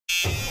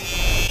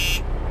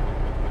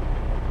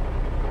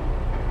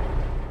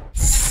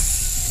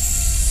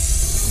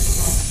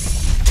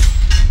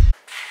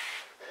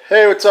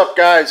Hey, what's up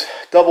guys?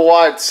 Double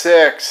wide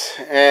 6,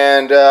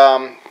 and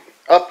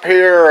up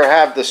here I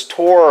have this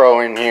Toro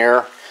in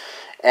here,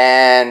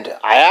 and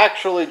I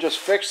actually just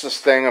fixed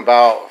this thing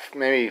about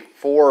maybe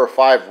 4 or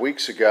 5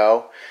 weeks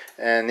ago.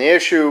 And the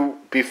issue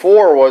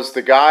before was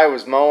the guy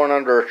was mowing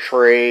under a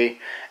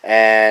tree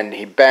and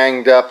he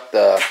banged up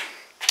the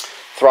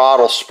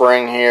throttle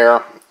spring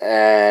here,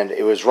 and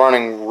it was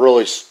running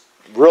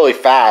really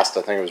fast.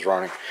 I think it was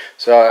running,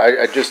 so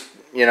I just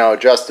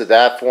adjusted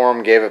that for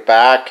him, gave it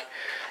back.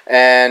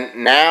 And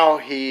now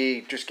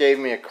he just gave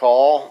me a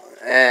call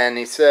and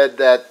he said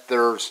that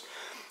there's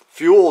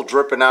fuel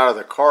dripping out of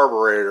the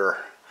carburetor,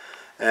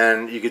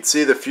 and you could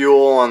see the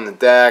fuel on the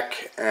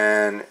deck.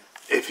 And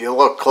if you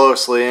look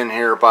closely in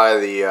here by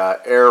the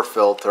air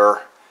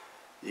filter,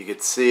 you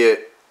could see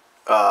it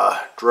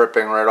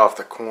dripping right off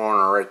the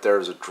corner. Right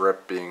there's a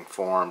drip being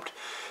formed.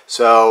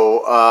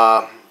 So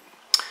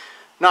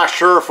not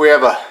sure if we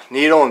have a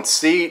needle and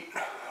seat,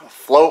 a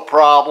float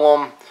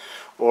problem,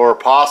 or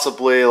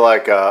possibly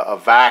like a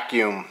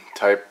vacuum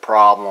type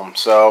problem.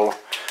 So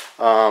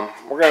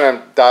we're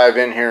gonna dive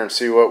in here and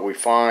see what we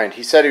find.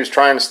 He said he was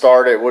trying to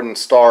start it, wouldn't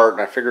start,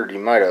 and I figured he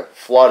might have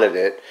flooded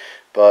it,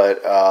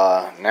 but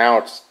now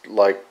it's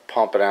like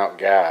pumping out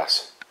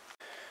gas.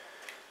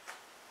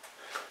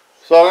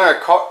 So I'm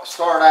gonna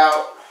start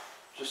out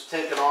just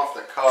taking off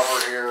the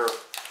cover here,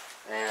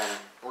 and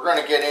we're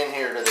gonna get in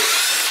here to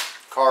this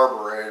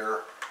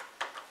carburetor.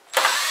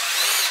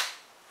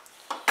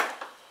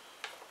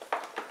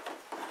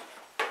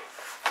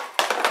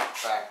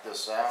 Back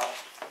this out.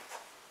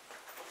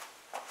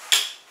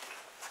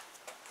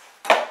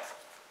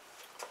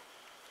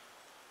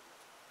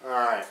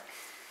 Alright.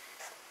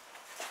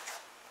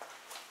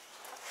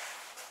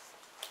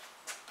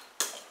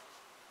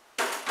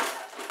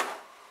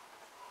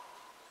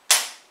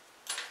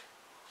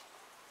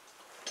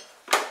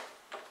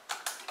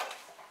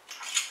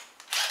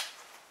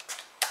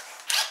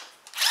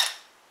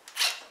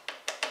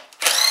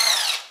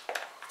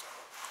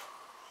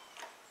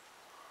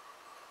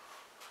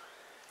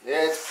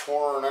 It's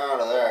pouring out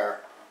of there.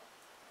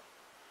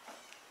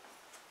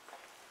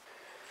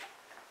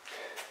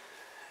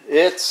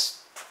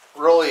 It's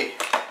really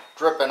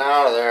dripping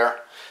out of there.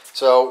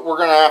 So we're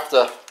going to have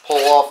to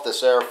pull off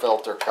this air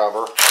filter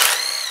cover.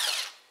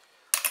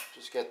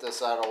 Just get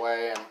this out of the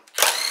way, and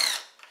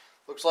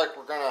looks like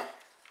we're going to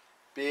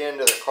be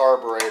into the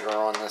carburetor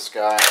on this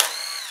guy.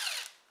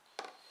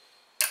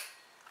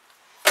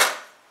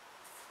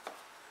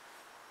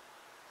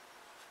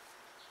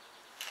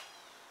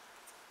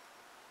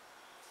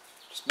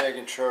 Just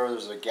making sure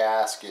there's a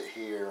gasket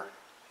here.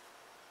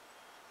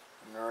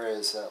 And there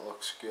is, that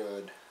looks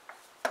good.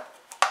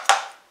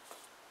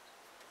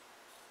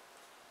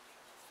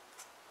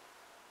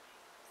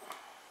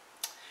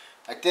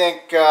 I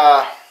think,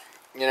 we're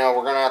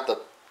going to have to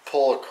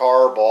pull the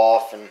carb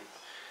off, and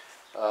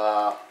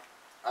I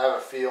have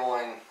a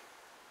feeling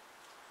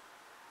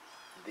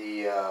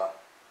the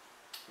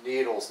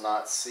needle's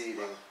not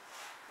seating.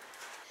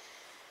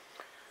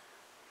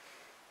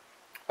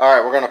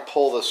 Alright, we're going to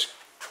pull this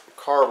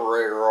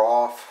carburetor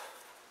off.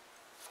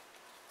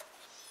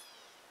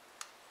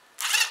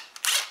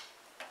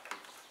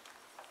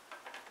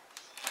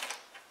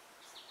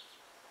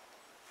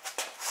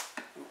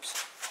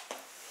 Oops.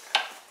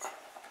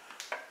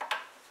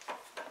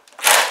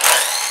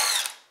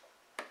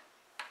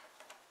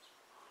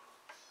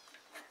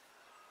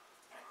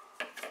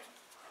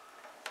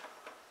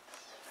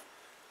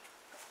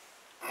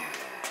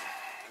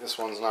 This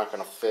one's not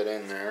going to fit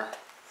in there.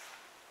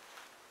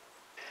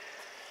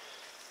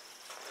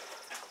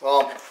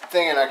 Well, I'm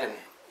thinking I can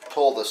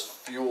pull this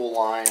fuel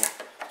line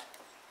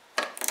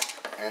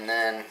and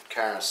then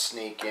kind of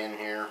sneak in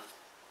here.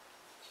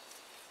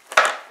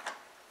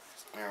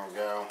 There we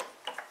go.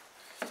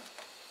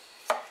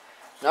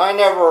 Now, I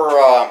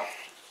never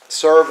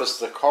serviced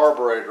the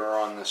carburetor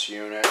on this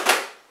unit,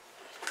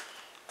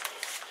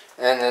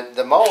 and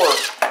the mower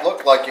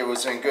looked like it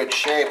was in good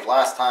shape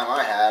last time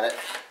I had it.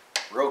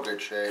 Real good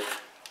shape.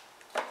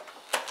 There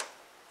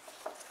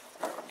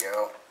we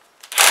go.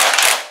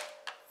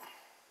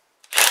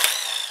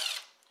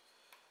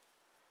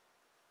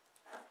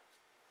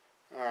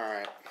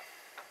 Alright.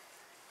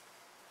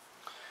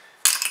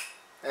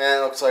 And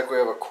it looks like we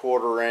have a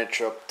 1/4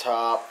 inch up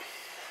top.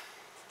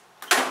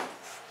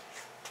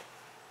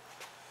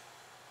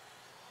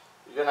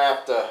 You're going to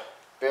have to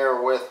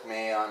bear with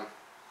me. I'm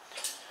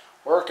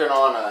working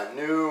on a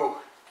new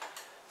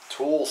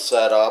tool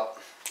setup.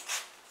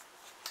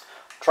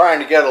 Trying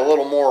to get a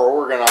little more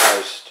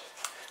organized,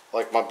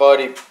 like my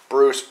buddy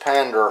Bruce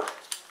Pender.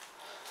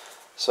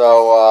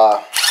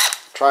 So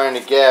trying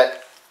to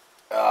get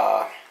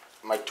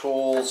my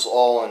tools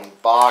all in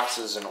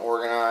boxes and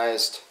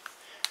organized,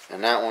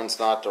 and that one's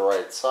not the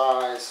right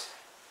size.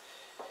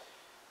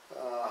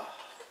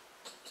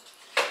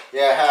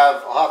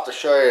 Yeah, I'll have to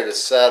show you the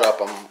setup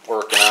I'm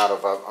working out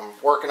of. I'm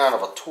working out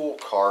of a tool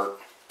cart,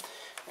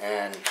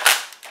 and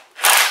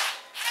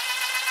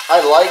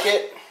I like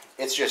it.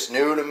 It's just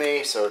new to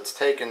me, so it's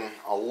taken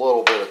a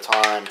little bit of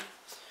time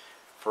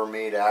for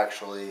me to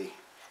actually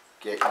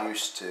get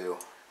used to.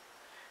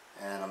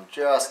 And I'm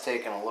just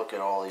taking a look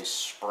at all these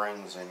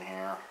springs in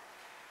here.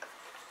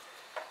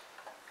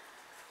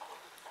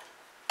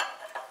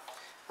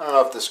 I don't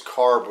know if this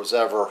carb was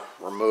ever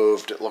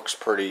removed. It looks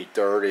pretty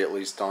dirty, at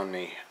least on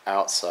the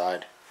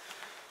outside.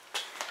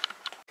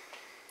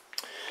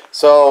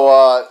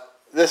 So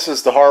this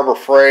is the Harbor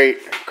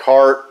Freight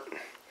cart,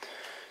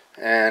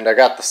 and I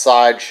got the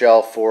side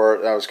shelf for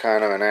it. That was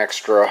kind of an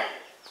extra.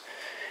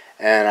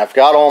 And I've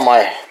got all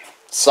my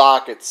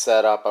sockets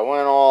set up. I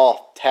went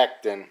all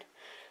Tecton.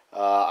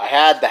 I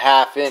had the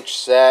 1/2 inch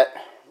set,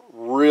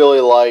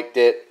 really liked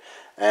it,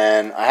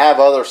 and I have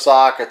other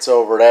sockets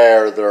over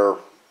there. They're,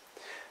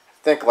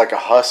 I think, like a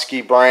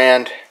Husky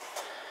brand,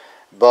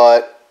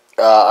 but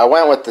I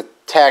went with the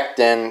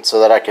Tecton so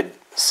that I could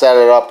set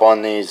it up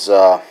on these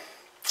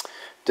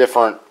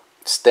different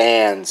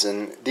stands,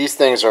 and these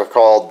things are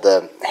called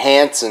the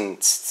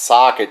Hanson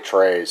socket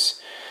trays.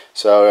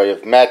 So you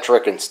have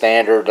metric and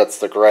standard, that's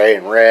the gray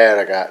and red.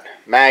 I got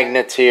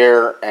magnets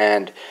here,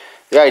 and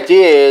the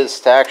idea is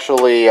to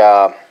actually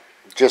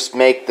just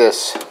make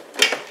this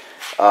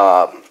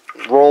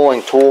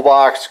rolling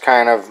toolbox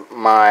kind of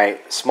my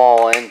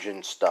small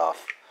engine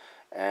stuff.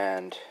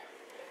 And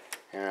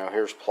you know,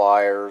 here's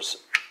pliers,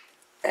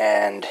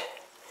 and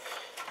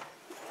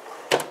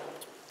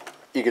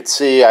you can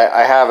see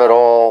I have it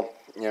all,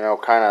 you know,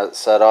 kind of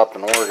set up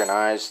and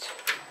organized,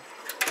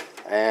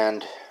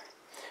 and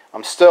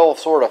I'm still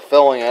sort of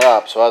filling it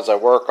up. So as I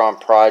work on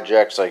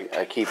projects,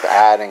 I keep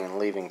adding and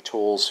leaving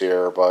tools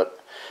here, but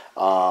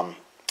I'm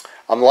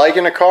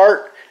liking the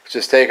cart. It's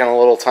just taking a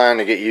little time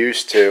to get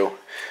used to.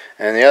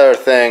 And the other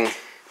thing,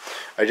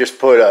 I just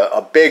put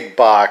a big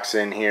box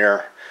in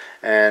here,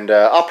 and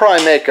I'll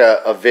probably make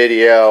a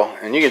video,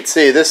 and you can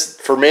see this,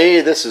 for me,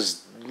 this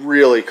is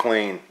really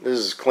clean. This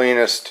is the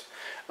cleanest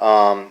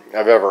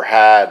I've ever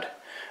had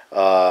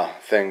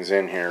things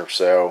in here.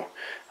 So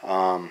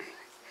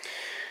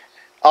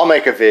I'll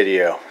make a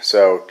video,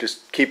 so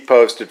just keep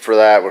posted for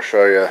that. We'll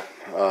show you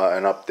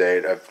an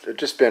update. I've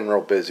just been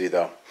real busy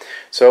though.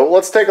 So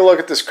let's take a look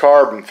at this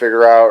carb and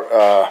figure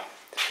out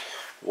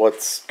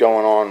what's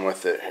going on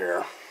with it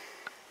here.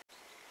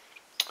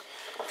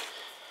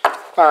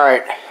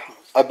 Alright,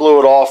 I blew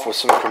it off with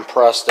some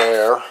compressed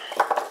air,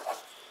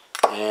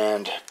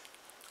 and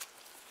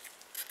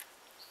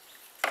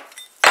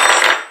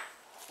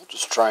I'll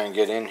just try and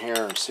get in here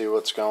and see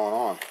what's going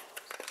on.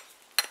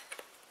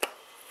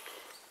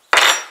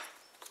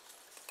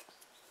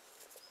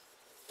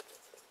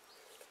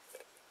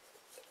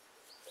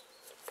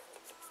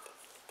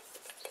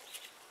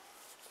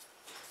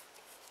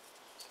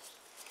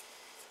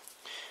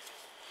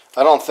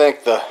 I don't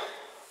think the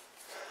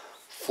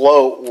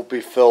float will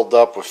be filled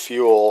up with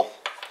fuel,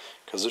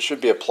 because it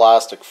should be a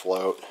plastic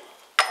float.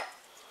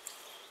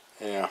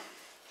 Yeah.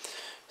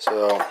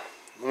 So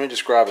let me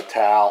just grab a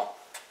towel.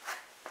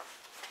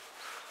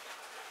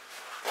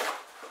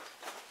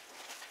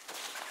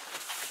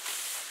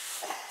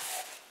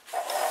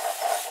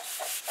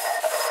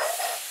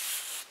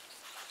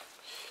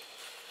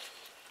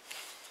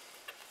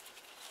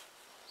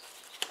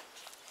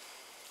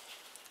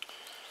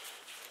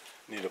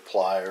 Need a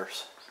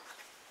pliers.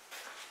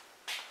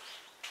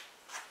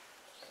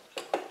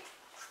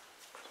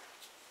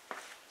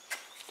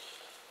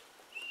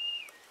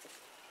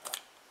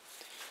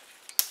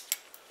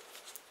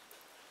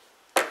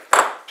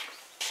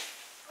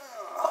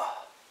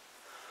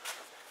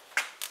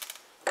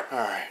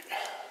 Alright.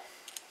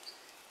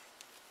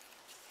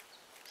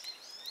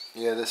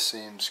 Yeah, this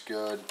seems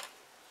good.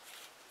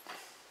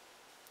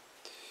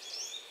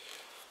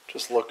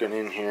 Just looking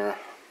in here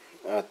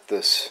at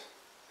this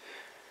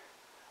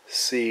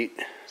seat.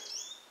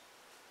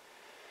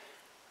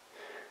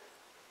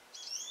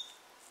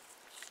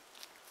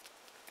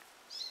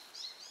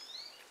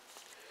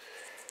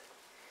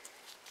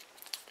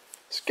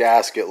 This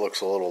gasket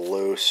looks a little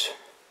loose.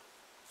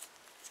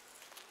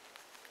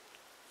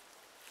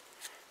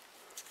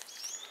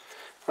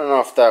 I don't know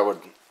if that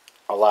would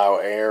allow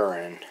air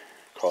in,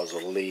 cause a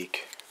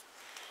leak.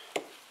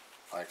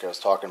 Like I was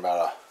talking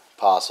about a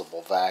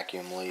possible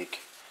vacuum leak.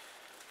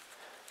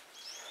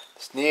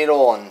 This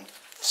needle and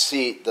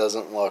seat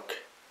doesn't look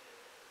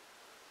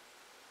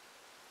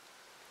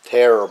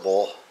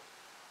terrible,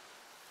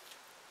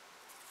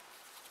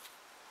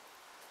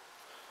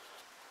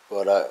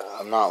 but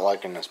I'm not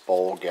liking this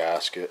bowl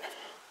gasket.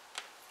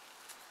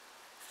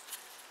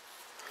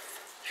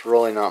 There's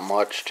really not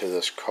much to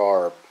this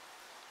carb.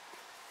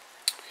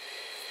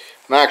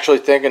 I'm actually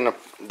thinking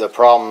the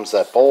problem's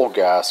that bowl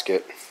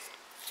gasket.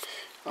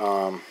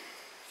 I'm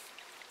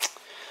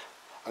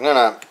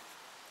gonna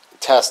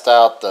test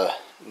out the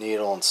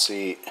needle and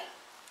seat.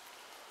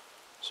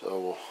 So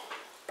we'll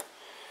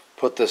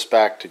put this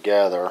back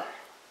together,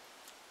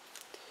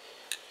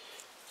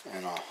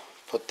 and I'll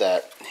put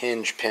that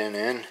hinge pin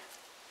in.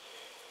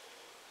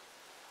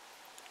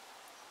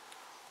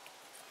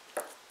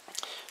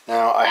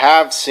 Now I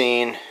have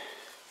seen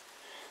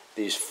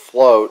these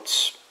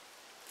floats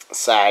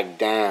sag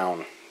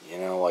down, you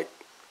know, like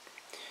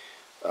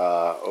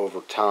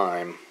over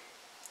time.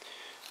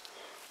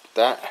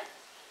 that,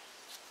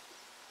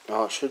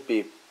 well, it should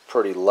be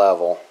pretty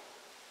level.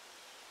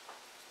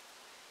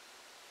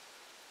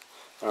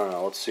 I don't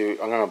know, let's see.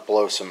 I'm going to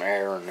blow some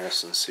air in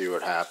this and see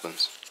what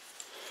happens.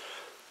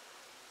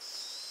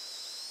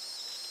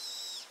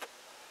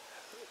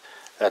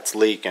 That's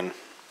leaking.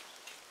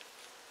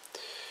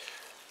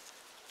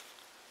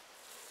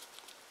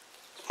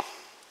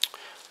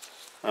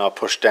 I'll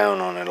push down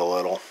on it a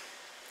little.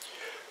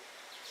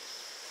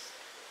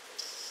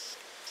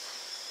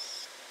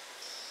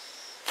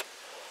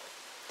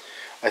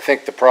 I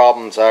think the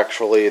problem's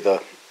actually the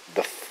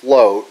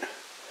float.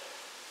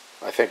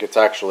 I think it's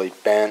actually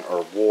bent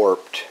or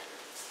warped.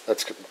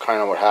 That's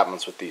kind of what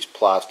happens with these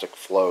plastic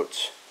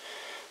floats.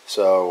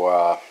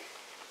 So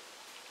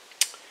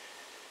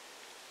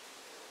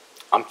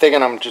I'm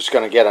thinking I'm just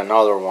going to get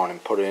another one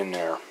and put it in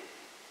there.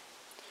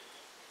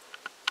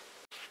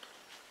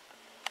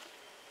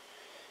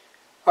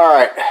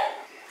 Alright,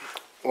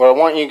 what I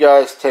want you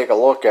guys to take a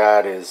look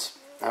at is,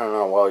 I don't know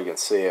how well you can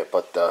see it,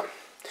 but the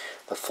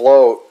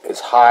float is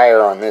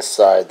higher on this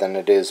side than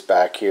it is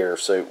back here,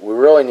 so we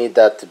really need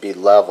that to be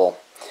level.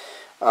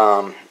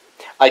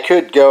 I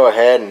could go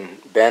ahead and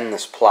bend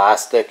this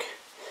plastic,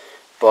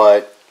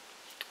 but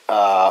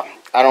I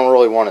don't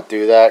really want to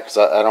do that because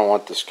I don't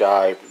want this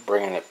guy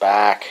bringing it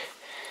back,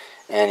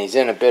 and he's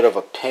in a bit of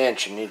a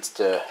pinch and needs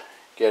to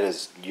get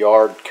his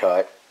yard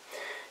cut.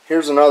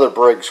 Here's another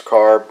Briggs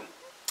carb,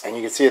 and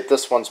you can see that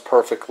this one's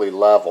perfectly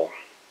level.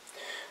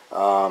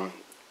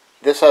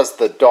 This has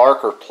the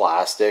darker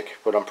plastic,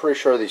 but I'm pretty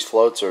sure these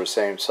floats are the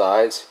same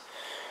size.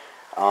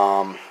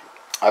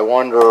 I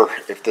wonder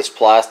if this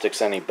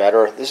plastic's any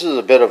better. This is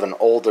a bit of an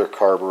older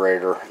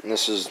carburetor, and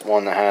this is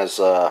one that has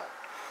I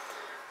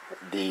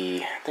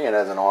think it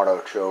has an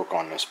auto choke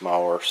on this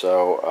mower,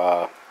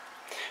 so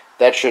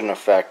that shouldn't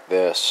affect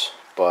this.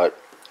 But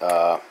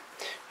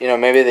you know,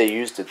 maybe they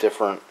used a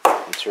different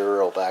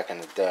material back in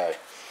the day.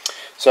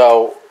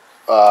 So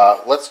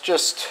let's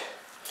just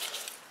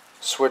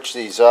switch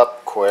these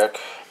up quick.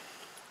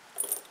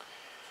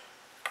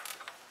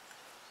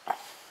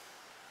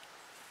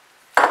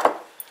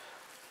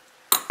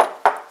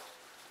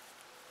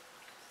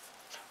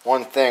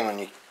 One thing, when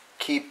you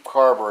keep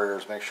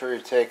carburetors, make sure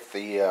you take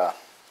the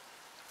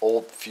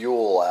old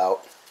fuel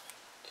out.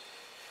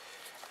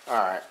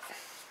 Alright,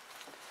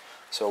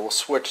 so we'll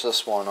switch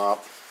this one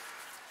up.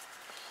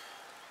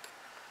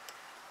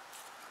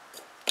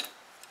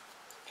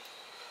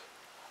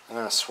 I'm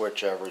going to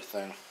switch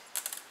everything.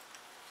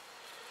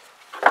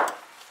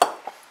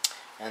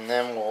 And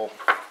then we'll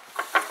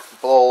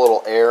blow a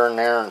little air in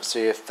there and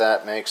see if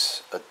that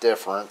makes a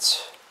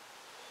difference.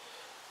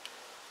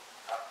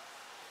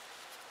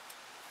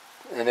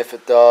 And if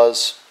it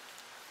does,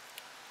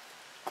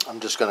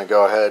 I'm just going to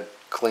go ahead,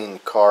 clean the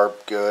carb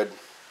good,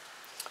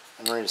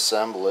 and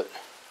reassemble it.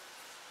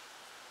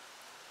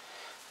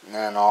 And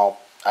then I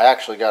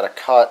actually got to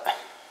cut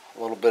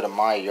a little bit of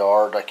my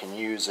yard. I can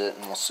use it,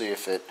 and we'll see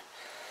if it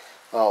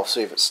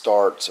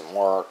starts and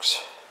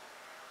works.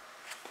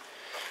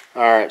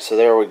 Alright, so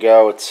there we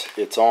go.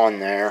 It's on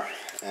there,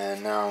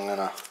 and now I'm going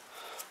to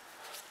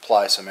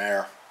apply some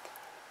air.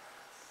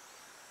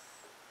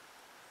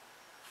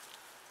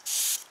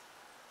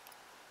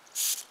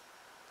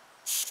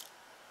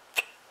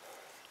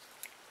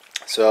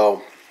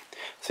 So,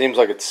 seems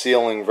like it's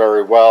sealing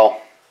very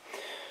well.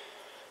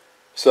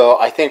 So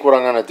I think what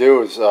I'm going to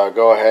do is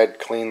go ahead,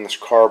 clean this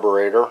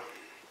carburetor,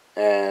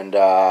 and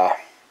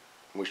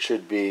we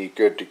should be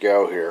good to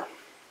go here.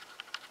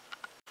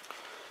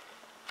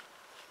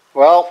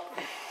 Well,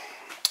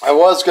 I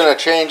was going to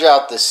change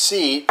out the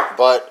seat,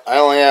 but I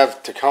only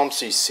have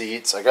Tecumseh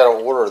seats. I got to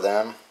order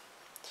them.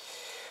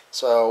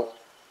 So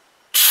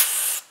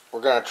we're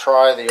going to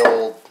try the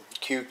old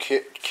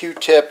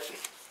Q-tip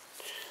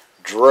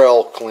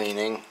drill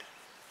cleaning.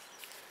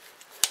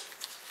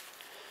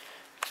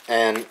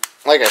 And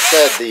like I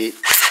said,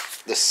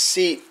 the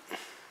seat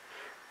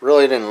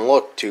really didn't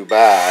look too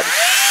bad.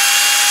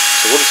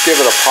 So we'll just give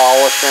it a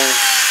polishing.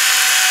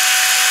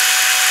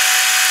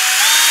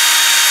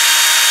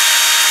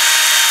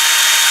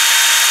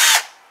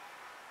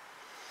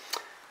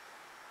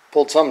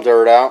 Pulled some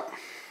dirt out,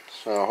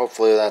 so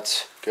hopefully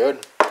that's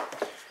good.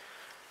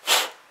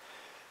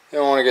 You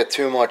don't want to get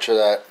too much of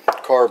that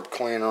carb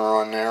cleaner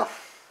on there.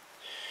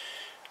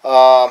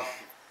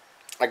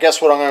 I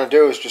guess what I'm going to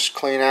do is just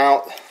clean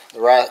out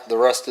the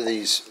rest of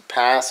these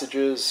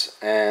passages,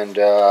 and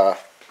we'll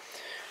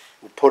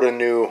put a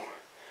new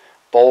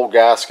bowl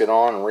gasket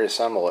on and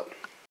reassemble it.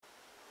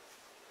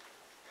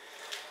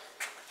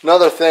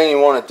 Another thing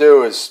you want to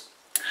do is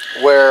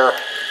where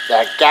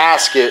that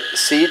gasket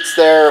seats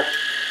there,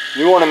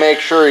 you want to make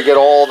sure you get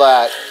all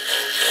that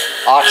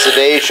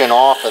oxidation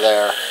off of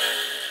there.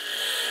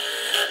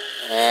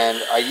 And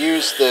I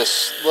used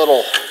this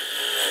little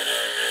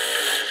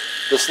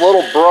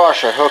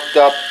brush I hooked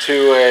up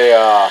to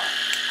a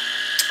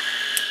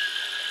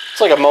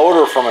it's like a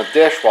motor from a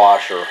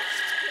dishwasher,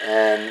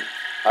 and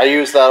I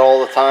use that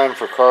all the time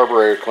for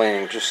carburetor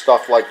cleaning, just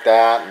stuff like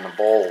that and the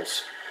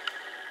bowls.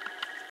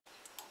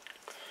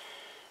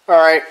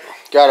 Alright,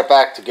 got it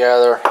back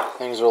together.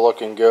 Things are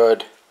looking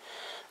good.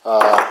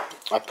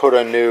 I put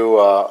a new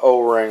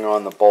O-ring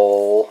on the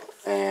bowl,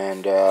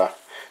 and we're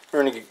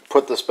going to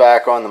put this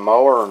back on the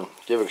mower and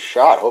give it a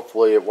shot.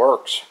 Hopefully it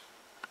works.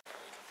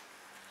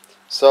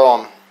 So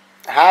I'm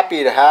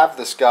happy to have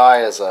this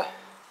guy as a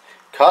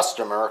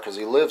customer because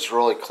he lives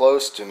really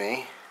close to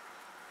me,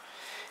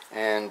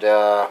 and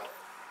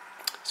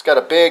he's got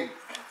a big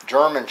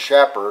German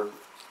Shepherd,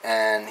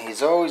 and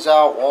he's always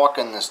out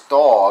walking this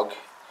dog,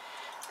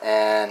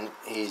 and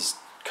he's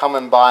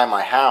coming by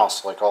my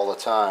house like all the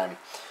time.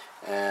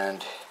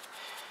 And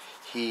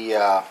he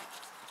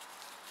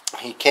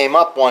came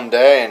up one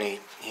day and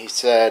he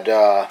said,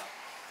 "Do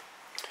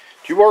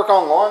you work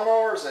on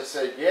lawnmowers?" I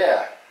said,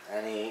 "Yeah."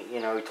 And he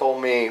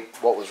told me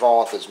what was wrong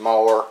with his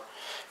mower,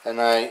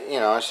 and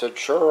I said,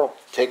 "Sure, I'll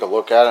take a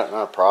look at it,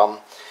 not a problem."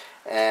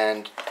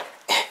 And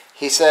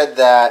he said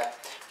that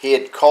he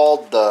had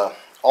called the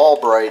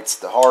Albrights,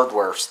 the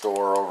hardware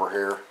store over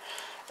here,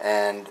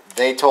 and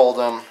they told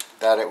him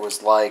that it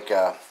was like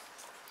a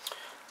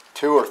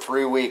 2 or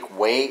 3 week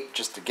wait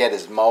just to get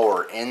his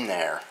mower in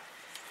there.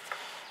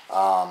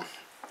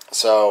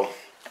 So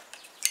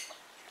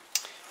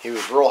he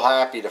was real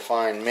happy to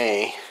find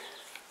me.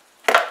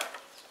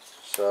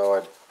 So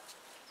I'd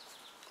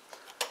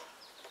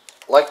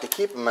like to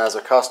keep him as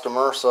a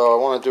customer, so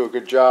I want to do a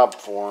good job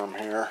for him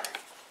here.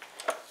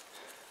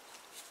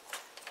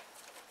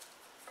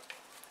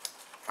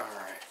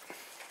 Alright,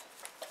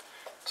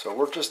 so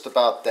we're just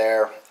about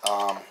there.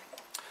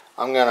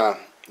 I'm going to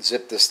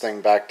zip this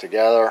thing back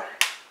together.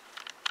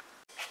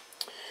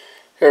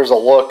 Here's a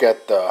look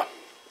at the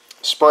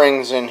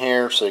springs in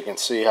here so you can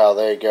see how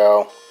they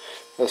go.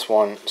 This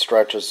one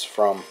stretches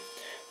from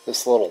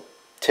this little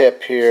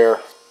tip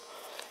here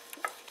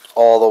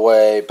all the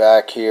way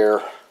back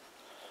here.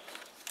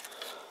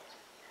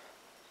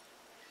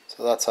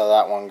 So that's how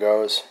that one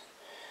goes.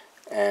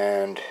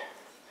 And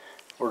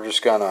we're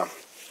just gonna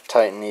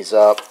tighten these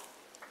up.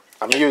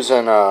 I'm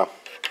using a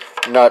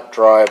nut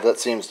drive that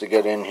seems to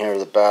get in here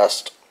the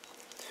best.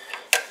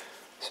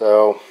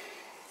 So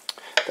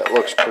that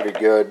looks pretty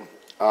good.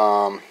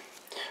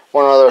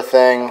 One other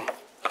thing,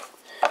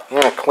 I'm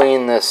going to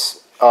clean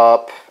this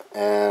up,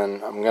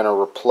 and I'm going to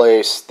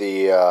replace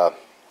the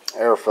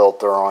air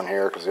filter on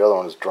here because the other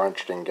one is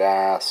drenched in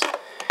gas.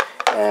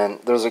 And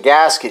there's a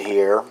gasket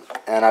here,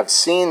 and I've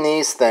seen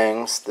these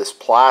things, this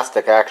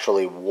plastic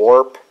actually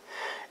warp,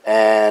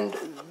 and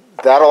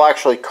that'll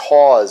actually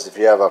cause, if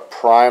you have a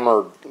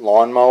primer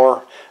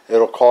lawnmower,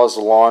 it'll cause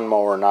the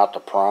lawnmower not to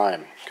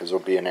prime because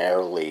there'll be an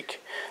air leak.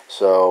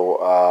 So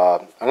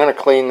I'm going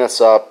to clean this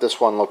up. This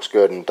one looks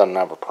good and doesn't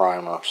have a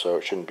primer, so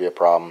it shouldn't be a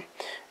problem.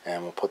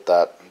 And we'll put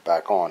that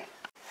back on.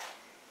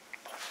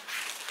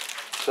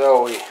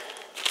 So we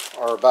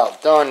are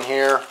about done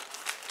here.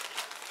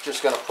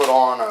 Just going to put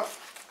on a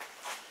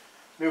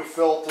new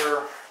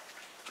filter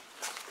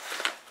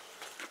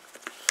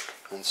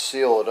and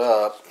seal it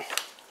up.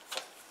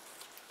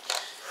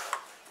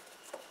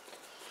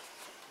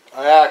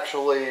 I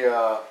actually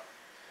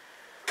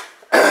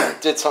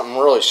did something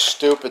really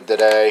stupid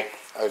today.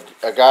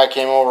 A guy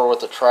came over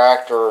with a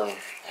tractor and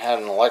had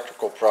an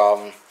electrical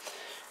problem,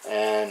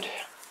 and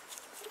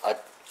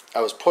I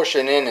was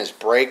pushing in his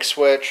brake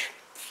switch,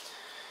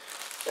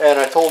 and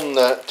I told him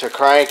to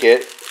crank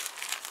it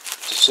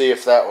to see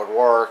if that would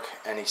work,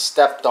 and he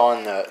stepped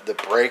on the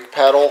brake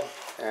pedal,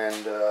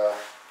 and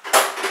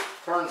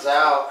turns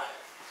out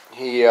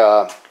he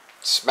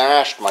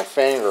smashed my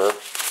finger.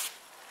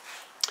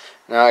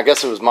 Now I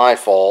guess it was my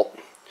fault,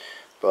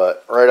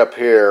 but right up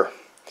here,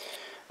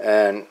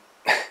 and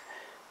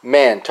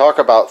man, talk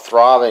about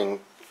throbbing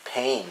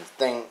pain.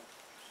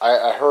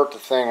 I hurt the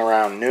thing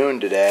around noon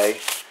today,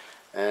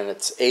 and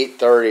it's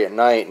 8:30 at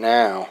night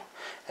now,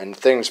 and the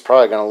thing's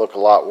probably going to look a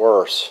lot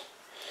worse.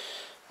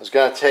 I was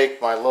going to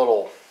take my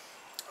little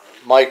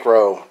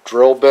micro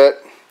drill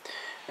bit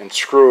and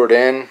screw it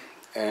in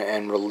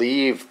and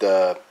relieve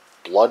the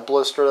blood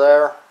blister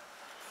there,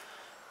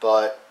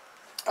 but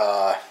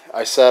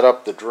I set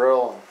up the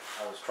drill and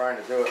I was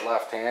trying to do it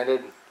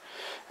left-handed,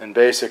 and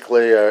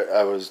basically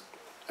I was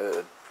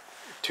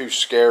too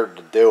scared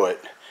to do it.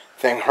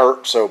 Thing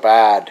hurt so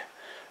bad,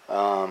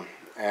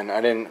 and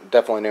I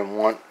definitely didn't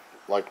want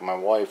like my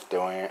wife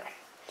doing it.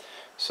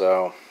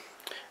 So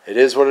it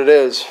is what it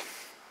is.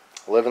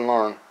 Live and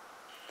learn.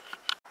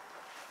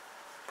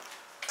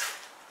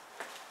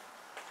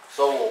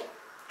 So we'll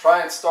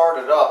try and start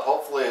it up.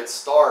 Hopefully it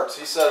starts.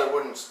 He said it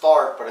wouldn't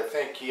start, but I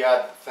think he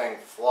had the thing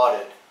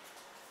flooded.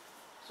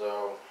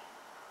 So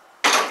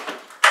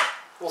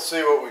we'll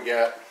see what we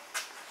get.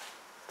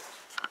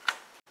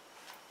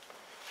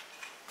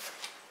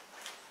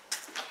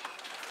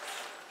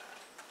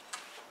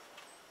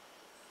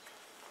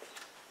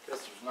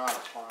 Guess there's not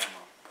a timer.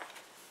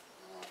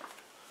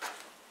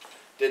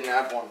 Didn't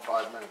have one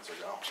 5 minutes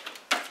ago.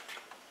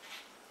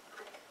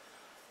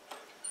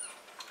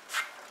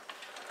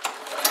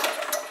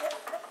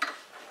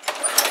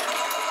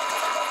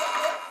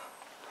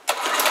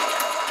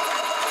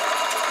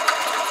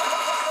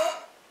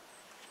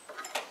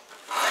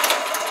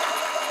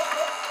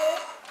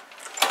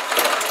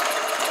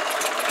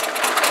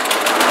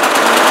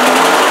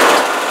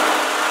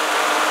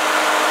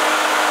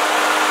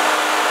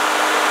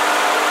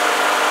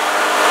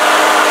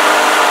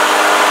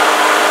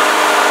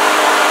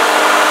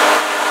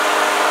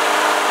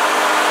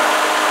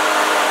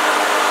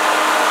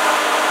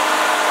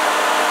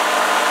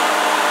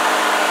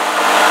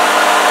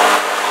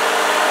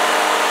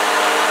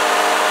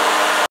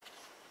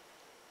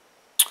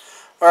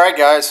 Alright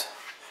guys,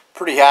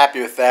 pretty happy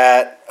with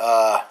that.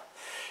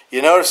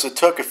 You notice it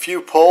took a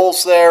few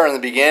pulls there in the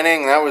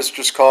beginning. That was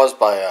just caused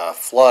by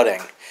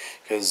flooding,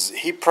 because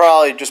he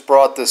probably just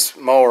brought this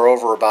mower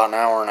over about an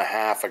hour and a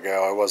half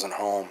ago. I wasn't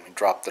home. He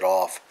dropped it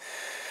off.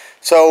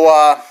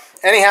 So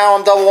anyhow,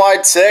 I'm Double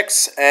Wide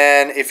 6,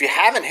 and if you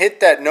haven't hit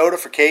that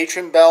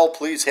notification bell,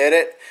 please hit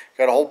it.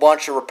 Got a whole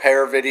bunch of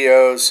repair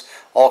videos,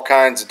 all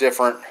kinds of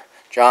different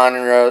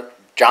genres.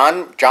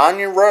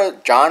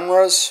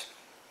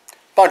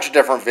 Bunch of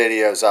different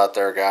videos out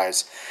there,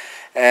 guys.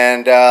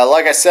 And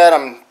like I said,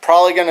 I'm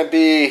probably going to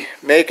be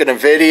making a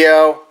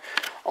video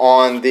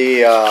on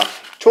the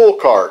tool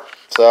cart.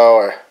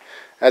 So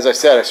as I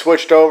said, I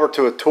switched over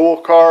to a tool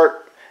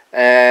cart,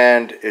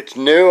 and it's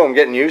new. I'm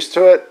getting used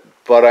to it,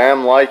 but I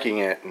am liking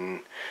it.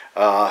 And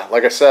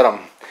like I said,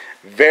 I'm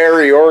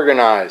very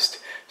organized.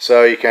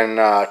 So you can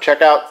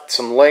check out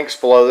some links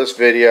below this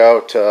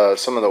video to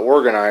some of the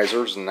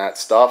organizers and that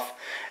stuff.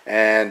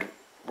 And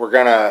we're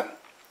going to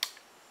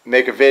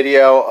make a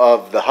video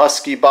of the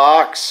Husky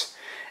box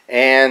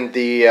and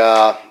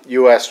the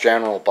US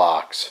General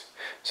box.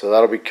 So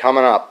that'll be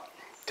coming up.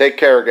 Take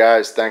care,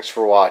 guys. Thanks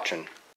for watching.